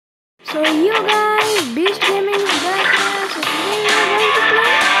So you guys, Beast Gaming is back here. So today we are going to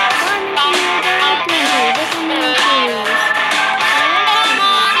play Farming Simulator 20, the community series.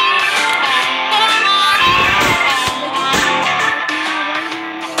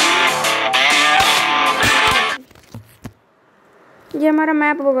 ये हमारा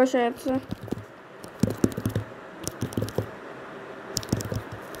map होगा शायद से।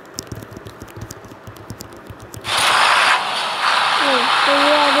 तो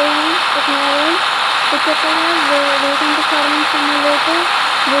ये आ गए हैं टेक्नोलॉजी पिक्चर है welcome to farming simulator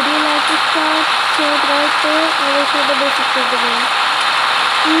video like to start share right पे और ये सब बेसिक कर देंगे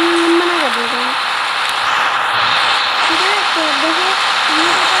मना कर देगा। ठीक है तो देखो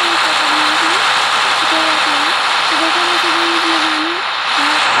हमें पता है क्या करना है कोई बात नहीं। तो देखो जैसे कि इसमें जाना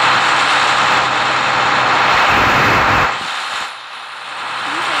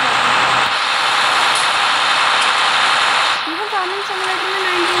फार्मिंग सिमुलेटर में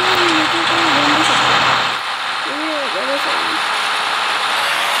 19 मिनट में घूम भी सकते हैं। ये ज़्यादा सही है।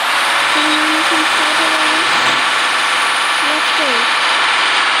 एनिमेशन स्टार्ट हो गया है। Let's go.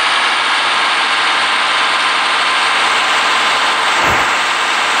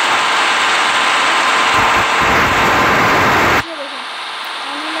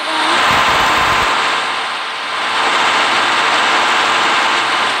 ये देखो आने लगा है।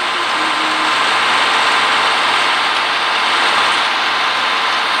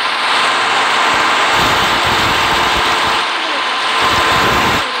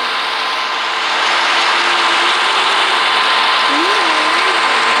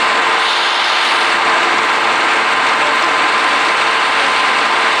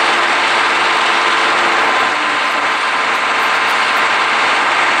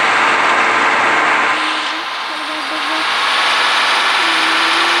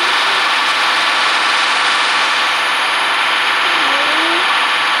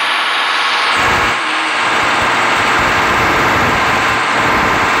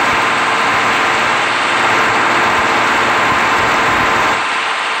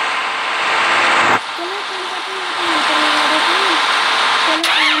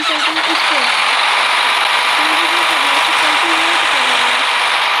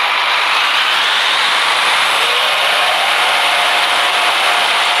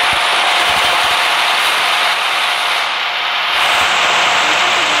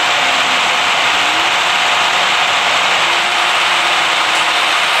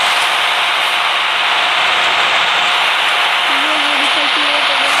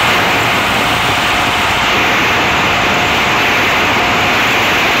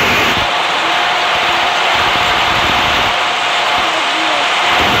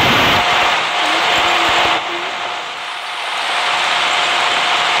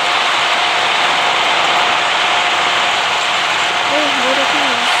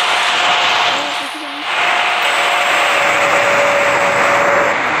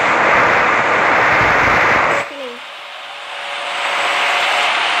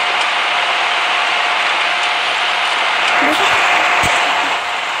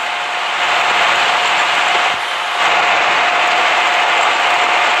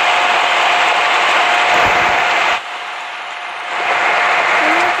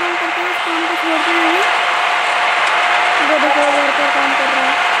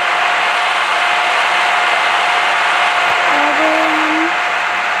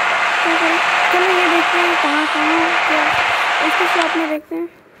 शॉप में देखते हैं।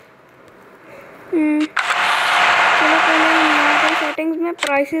 चलो पहले हम यहाँ पर सेटिंग्स में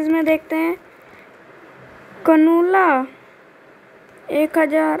प्राइसेस में देखते हैं। कनूला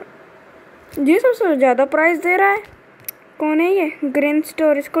 1000 जी सबसे ज़्यादा प्राइस दे रहा है। कौन है ये? Green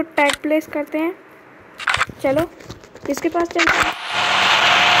store. इसको टैग प्लेस करते हैं। चलो इसके पास चलते हैं।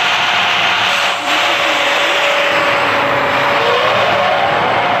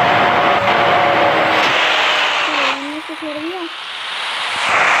 छोड़ दिया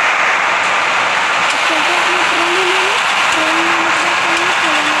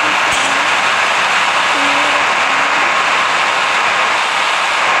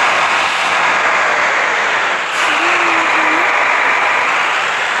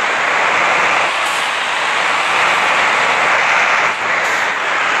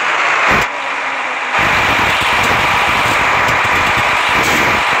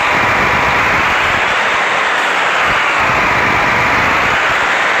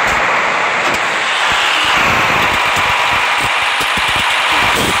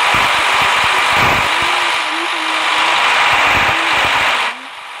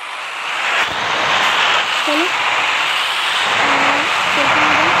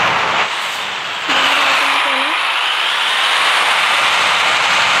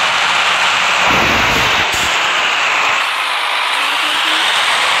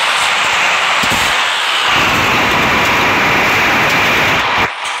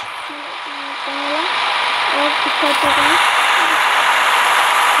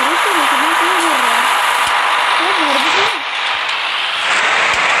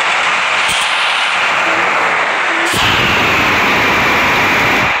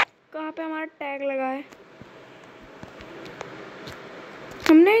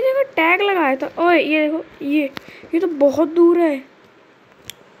हमने एक जगह टैग लगाया था। ओए ये देखो, ये तो बहुत दूर है।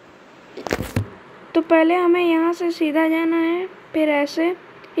 तो पहले हमें यहाँ से सीधा जाना है, फिर ऐसे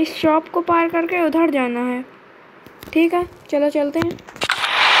इस शॉप को पार करके उधर जाना है। ठीक है, चलो चलते हैं।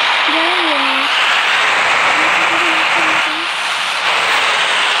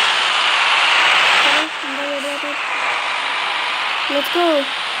 Let's go.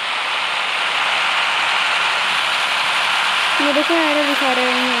 मैं देखो एरो दिखा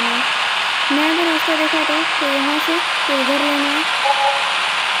रहे हैं, मैं भी रास्ता देखा था, तो यहाँ से तो उधर लेना है।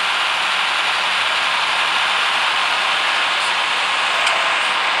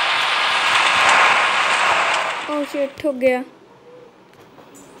 ओह शिट, ठुक गया।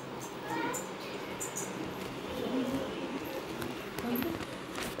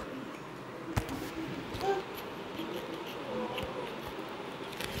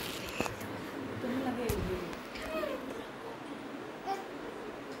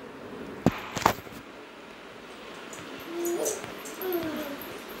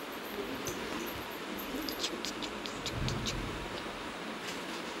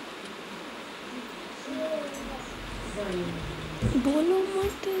 बोलो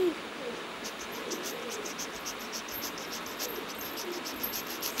मत।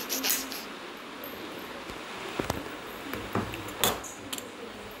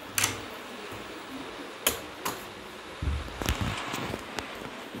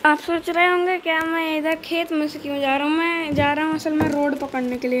 आप सोच रहे होंगे क्या मैं इधर खेत में से क्यों जा रहा हूँ। मैं जा रहा हूँ असल में रोड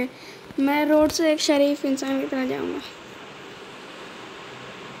पकड़ने के लिए। मैं रोड से एक शरीफ इंसान की तरह जाऊँगा।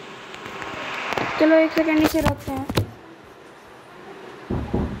 चलो एक सेकंड इसे रखते हैं।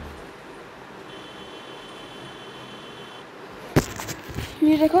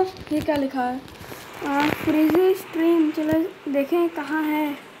 ये देखो, ये क्या लिखा है, फ्रीजी स्ट्रीम। चलो देखें कहाँ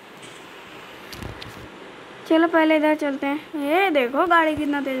है। चलो पहले इधर चलते हैं। ये देखो गाड़ी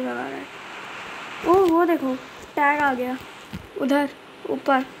कितना तेज भगा रहा है। ओह वो देखो टैग आ गया उधर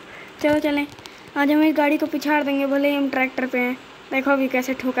ऊपर। चलो चलें, आज हम इस गाड़ी को पिछाड़ देंगे, भले ही हम ट्रैक्टर पे हैं। देखो अभी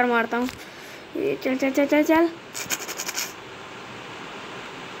कैसे ठोकर मारता हूँ। ये चल चल चल चल चल,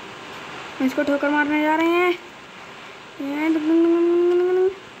 इसको ठोकर मारने जा रहे हैं।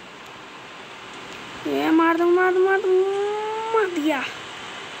 ये मार दिया।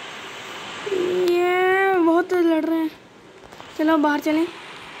 ये बहुत तेज लड़ रहे हैं। चलो बाहर चलें।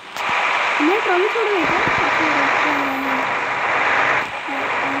 मैं ट्रॉली छोड़ रही थी।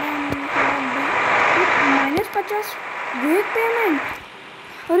 -50 वेट पेमेंट।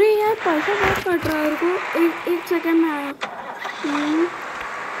 अरे यार पैसा बहुत कट रहा है। रुको एक सेकंड में आया।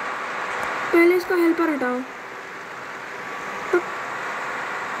 पहले इसका हेल्पर हटाओ।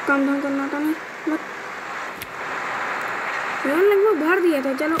 काम धाम करना था नहीं मत यार, लगभग भर दिया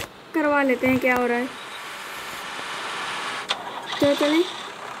था। चलो करवा लेते हैं क्या हो रहा है। चलो चलें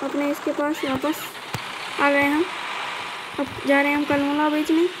अपने इसके पास वापस आ गए हम। अब जा रहे हैं हम कलमोला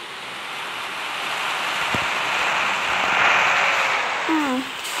बेचने। हाँ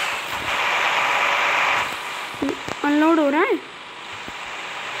अनलोड हो रहा है,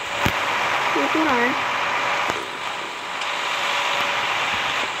 ये तो रहा है।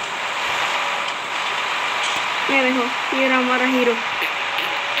 ये देखो ये रहा हमारा हीरो।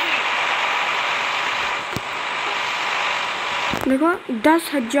 देखो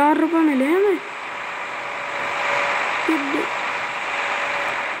 10,000 रुपये मिले हमें।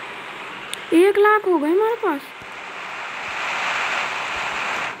 1 लाख हो गए हमारे पास।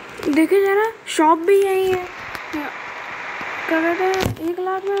 देखिए जरा, शॉप भी यही है। क्या कहते हैं 1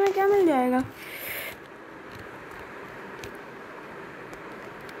 लाख में हमें क्या मिल जाएगा।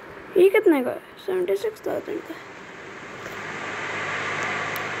 ये कितने का है? 76,000 का।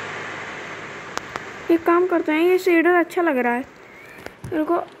 एक काम करते हैं, ये सीडर अच्छा लग रहा है।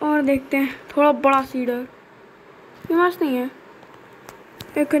 रुको और देखते हैं थोड़ा बड़ा सीडर। ये मस्त नहीं है?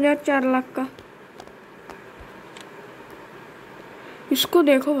 1,004 लाख का। इसको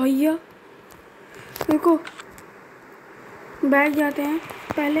देखो भैया। देखो बैठ जाते हैं,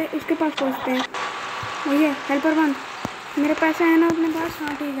 पहले उसके पास पहुंचते हैं। भैया हेल्पर बन, मेरे पैसे हैं ना अपने पास?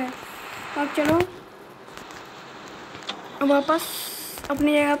 हाँ ठीक है। अब चलो वापस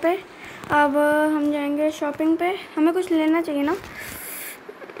अपनी जगह पे। अब हम जाएंगे शॉपिंग पे। हमें कुछ लेना चाहिए ना।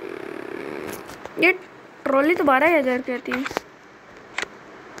 ये ट्रॉली तो 12,000 की आती है।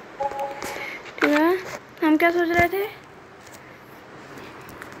 ठीक है, हम क्या सोच रहे थे,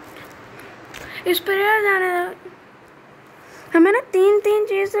 इस पर यार जाने हमें ना तीन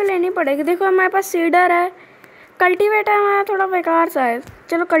चीज़ें लेनी पड़ेगी। देखो हमारे पास सीडर है, कल्टीवेटर हमारा थोड़ा बेकार सा है।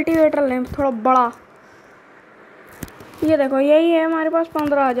 चलो कल्टीवेटर लें थोड़ा बड़ा। ये देखो यही है हमारे पास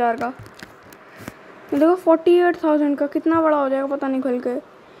 15,000 का। देखो 48,000 का कितना बड़ा हो जाएगा पता नहीं खुल के।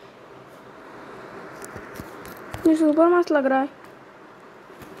 ये सुपर मस्त लग रहा है।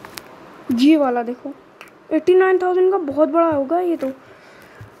 ये वाला देखो 89,000 का बहुत बड़ा होगा ये तो।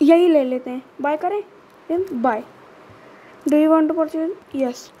 यही ले लेते हैं। बाय करें? Bye. Do you want to purchase?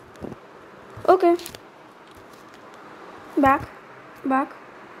 Yes. Okay back back.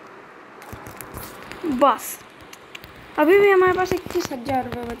 बस अभी भी हमारे पास 21,000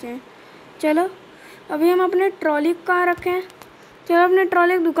 रुपये बचे हैं। चलो अभी हम अपने ट्रॉली कहाँ रखें? चलो अपने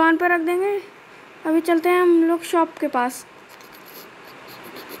ट्रॉली दुकान पर रख देंगे। अभी चलते हैं हम लोग शॉप के पास।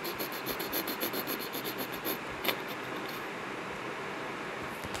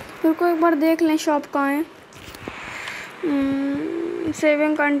 फिर को एक बार देख लें शॉप कहाँ है।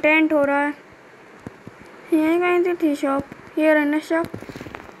 सेविंग कंटेंट हो रहा है। यहीं कहीं तो थी शॉप। ये रहना शॉप।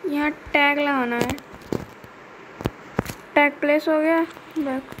 यहाँ टैग लगाना है। टैग प्लेस हो गया।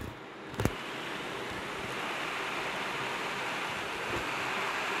 बैक।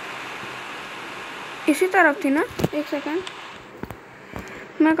 इसी तरफ थी ना? एक सेकंड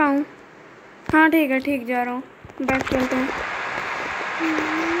मैं कहाँ हूँ? हाँ ठीक है, ठीक जा रहा हूँ। बैक चलते हैं।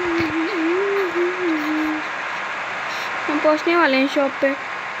 हम पहुँचने वाले हैं शॉप पे।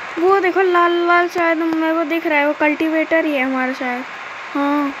 वो देखो लाल लाल शायद मेरे को दिख रहा है, वो कल्टीवेटर ही है हमारा शायद।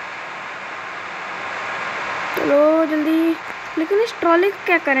 हाँ चलो जल्दी। लेकिन इस ट्रॉली को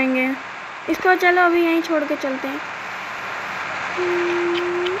क्या करेंगे? इसको चलो अभी यहीं छोड़ के चलते हैं।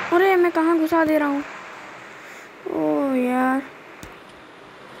 अरे मैं कहाँ घुसा दे रहा हूँ? ओह यार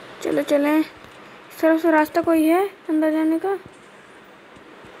चलो चलें। इस तरफ से रास्ता कोई है अंदर जाने का?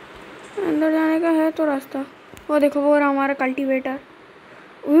 अंदर जाने का है तो रास्ता। वो देखो वो रहा हमारा कल्टीवेटर।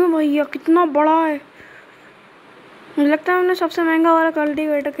 ओह भैया कितना बड़ा है। मुझे लगता है हमने सबसे महंगा वाला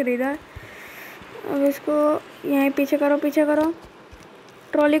कल्टीवेटर खरीदा है। अब इसको यहीं पीछे करो, पीछे करो।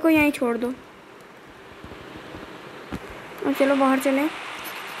 ट्रॉली को यहीं छोड़ दो और चलो बाहर चलें।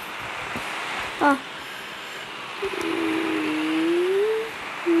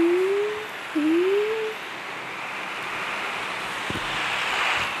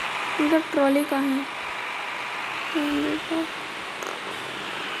 इधर ट्रॉली कहाँ है?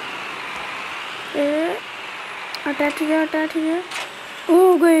 अटैच गया, अटैच गया।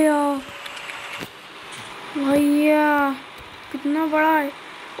 हो गया भैया। कितना बड़ा है।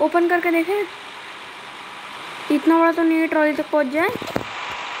 ओपन करके देखें। इतना बड़ा तो नहीं है, ट्रॉली तक पहुंच जाए।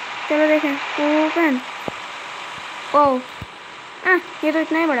 चलो देखें। ओपन। ओह ये तो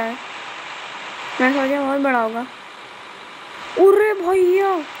इतना ही बड़ा है। मैं सोचा बहुत बड़ा होगा। अरे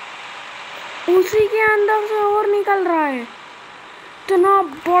भैया उसी के अंदर से और निकल रहा है। इतना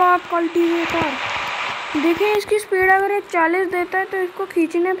बड़ा कल्टीवेटर। देखिए इसकी स्पीड अगर ये 40 देता है तो इसको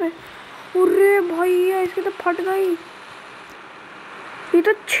खींचने पे, अरे भैया इसकी तो फट गई। ये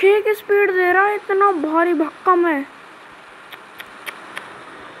तो 6 की स्पीड दे रहा है। इतना भारी भक्कम है।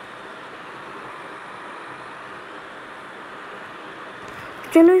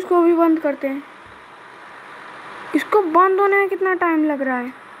 चलो इसको भी बंद करते हैं। इसको बंद होने में कितना टाइम लग रहा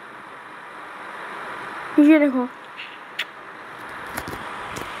है? ये देखो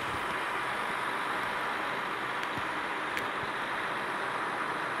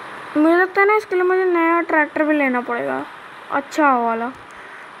मुझे लगता है ना इसके लिए मुझे नया ट्रैक्टर भी लेना पड़ेगा, अच्छा वाला।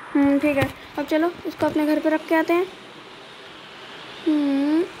 ठीक है अब चलो इसको अपने घर पे रख के आते हैं।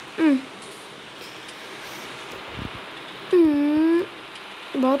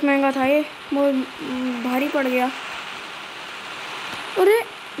 बहुत महंगा था ये, बहुत भारी पड़ गया। अरे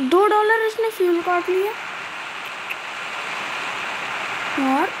 $2 इसने फ्यूल काट लिया।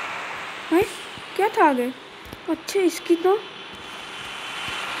 और भाई क्या था आगे? अच्छा इसकी तो,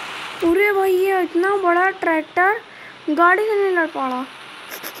 अरे भैया इतना बड़ा ट्रैक्टर गाड़ी से नहीं लड़ पा रहा।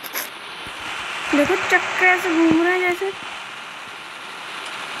 देखो चक्के ऐसे घूम रहे हैं जैसे।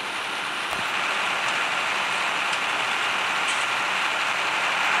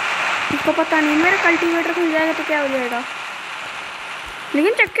 इसको पता नहीं मेरा कल्टीवेटर खुल जाएगा तो क्या हो जाएगा।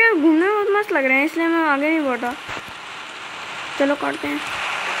 लेकिन चक्के घूमने में बहुत मस्त लग रहे हैं, इसलिए मैं आगे नहीं बढ़ा। चलो काटते हैं।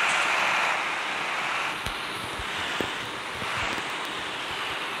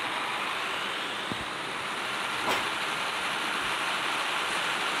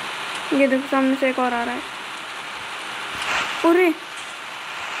 ये देखो सामने से एक और आ रहा है। अरे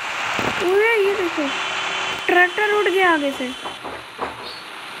अरे ये देखो ट्रैक्टर उड़ गया आगे से।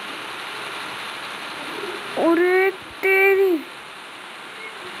 अरे तेरी,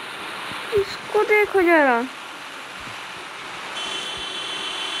 इसको देखो जरा।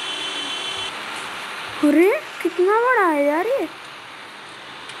 अरे कितना बड़ा है यार ये।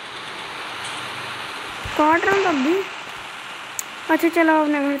 काट रहा हूँ तब भी। अच्छा चलो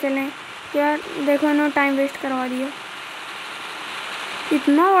अपने घर चलें। यार देखो इन्होंने टाइम वेस्ट करवा दिया।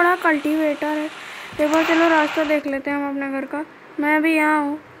 इतना बड़ा कल्टीवेटर है। एक बार चलो रास्ता देख लेते हैं हम अपने घर का। मैं भी यहाँ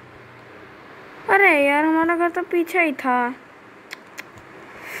हूँ। अरे यार हमारा घर तो पीछे ही था।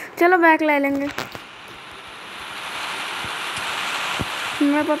 चलो बैक ले लेंगे।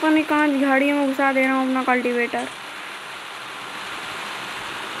 मैं पता नहीं कहाँ झाड़ियों में घुसा दे रहा हूँ अपना कल्टीवेटर।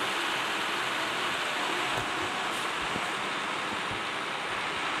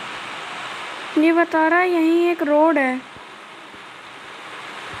 ये बता रहा है यहीं एक रोड है।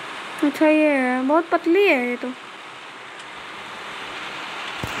 अच्छा ये है, बहुत पतली है ये तो।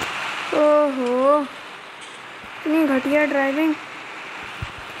 ओहो इतनी घटिया ड्राइविंग।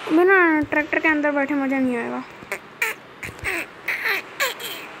 बिना ट्रैक्टर के अंदर बैठे मज़ा नहीं आएगा।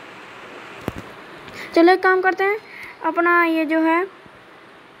 चलो एक काम करते हैं, अपना ये जो है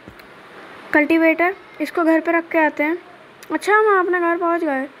कल्टीवेटर इसको घर पे रख के आते हैं। अच्छा हम अपने घर पहुंच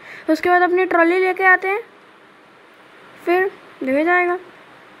गए। उसके बाद अपनी ट्रॉली लेके आते हैं, फिर ले जाएगा।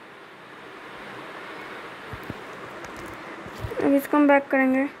 अब इसको हम बैक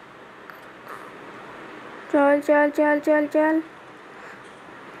करेंगे। चल चल चल चल चल।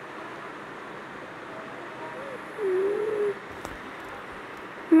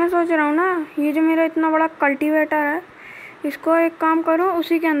 मैं सोच रहा हूँ ना, ये जो मेरा इतना बड़ा कल्टीवेटर है इसको एक काम करूँ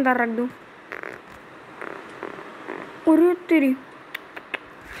उसी के अंदर रख दूँ। अरे तेरी,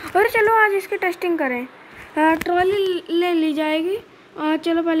 अरे चलो आज इसकी टेस्टिंग करें। ट्रॉली ले ली जाएगी।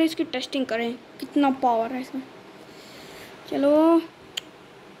 चलो पहले इसकी टेस्टिंग करें कितना पावर है इसमें। चलो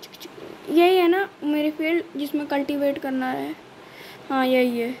यही है ना मेरी फील्ड जिसमें कल्टीवेट करना है। हाँ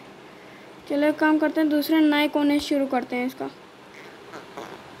यही है। चलो एक काम करते हैं, दूसरे नए कोने शुरू करते हैं इसका।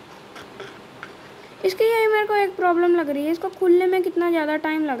 इसकी यही मेरे को एक प्रॉब्लम लग रही है, इसको खुलने में कितना ज़्यादा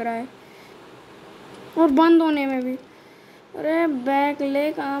टाइम लग रहा है और बंद होने में भी। अरे बैक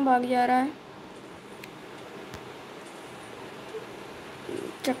ले, कहाँ भाग जा रहा है।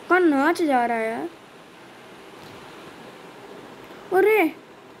 चक्का नाच जा रहा है यार। अरे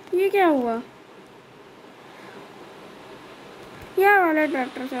ये क्या हुआ। यार वाले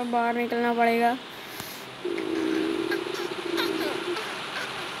ट्रैक्टर से बाहर निकलना पड़ेगा।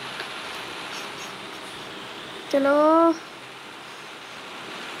 चलो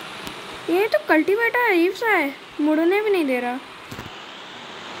ये तो कल्टीवेटर अजीब सा है, मुड़ने भी नहीं दे रहा।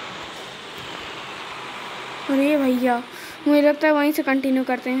 अरे भैया मुझे लगता है वहीं से कंटिन्यू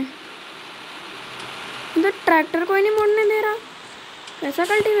करते हैं। तो ट्रैक्टर कोई नहीं मुड़ने दे रहा, कैसा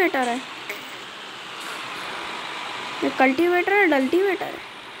कल्टीवेटर है ये। कल्टीवेटर है डल्टीवेटर है।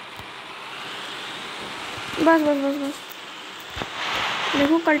 बस बस बस बस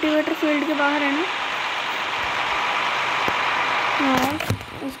देखो कल्टीवेटर फील्ड के बाहर है ना। हाँ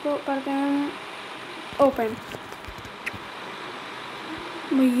इसको करते हैं ओपन।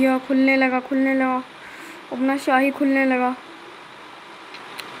 भैया खुलने लगा अपना शाही खुलने लगा।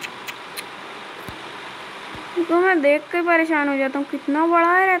 तो मैं देख के परेशान हो जाता हूँ, कितना बड़ा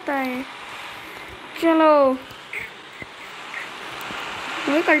है रहता है। चलो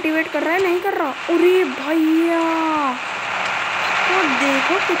वही कल्टीवेट कर रहा है, नहीं कर रहा। अरे भैया तो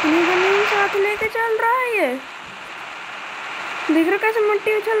देखो कितनी जमीन साथ लेके चल रहा है ये। देख रहे कैसे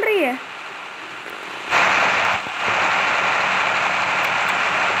मिट्टी उछल रही है।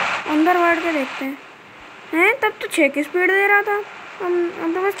 अंदर बैठ के देखते हैं। तब तो 6 की स्पीड दे रहा था,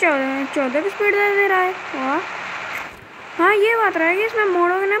 अब तो बस 14 की स्पीड दे रहा है। वाह हाँ ये बात रहेगी, इसमें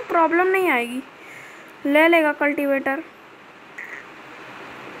मोड़ोगे ना प्रॉब्लम नहीं आएगी, ले लेगा कल्टीवेटर।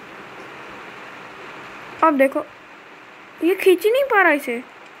 अब देखो ये खींच ही नहीं पा रहा, इसे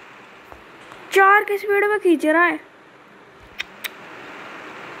 4 की स्पीड में खींच रहा है।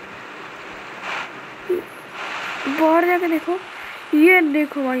 बाहर जाके देखो, ये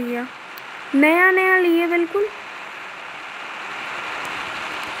देखो भैया नया लिए बिल्कुल।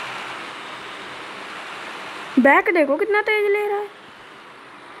 बैक देखो कितना तेज ले रहा है।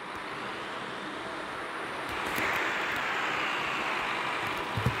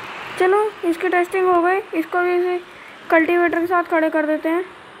 चलो इसकी टेस्टिंग हो गई, इसको भी इसे कल्टीवेटर के साथ खड़े कर देते हैं।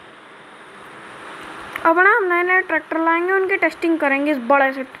 अब ना हम नए ट्रैक्टर लाएंगे, उनकी टेस्टिंग करेंगे इस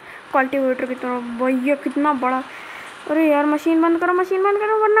बड़े से कल्टीवेटर की तरफ। भैया कितना बड़ा। अरे यार मशीन बंद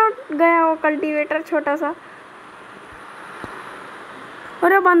करो वरना गया वो कल्टीवेटर छोटा सा।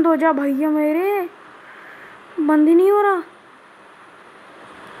 अरे बंद हो जा भैया, मेरे बंद ही नहीं हो रहा।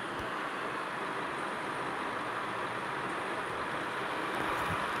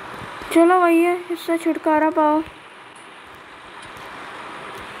 चलो भैया इससे छुटकारा पाओ।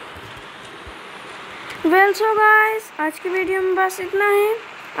 वेल सो गाइस आज की वीडियो में बस इतना ही।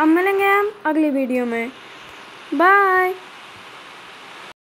 अब मिलेंगे हम अगली वीडियो में। बाय।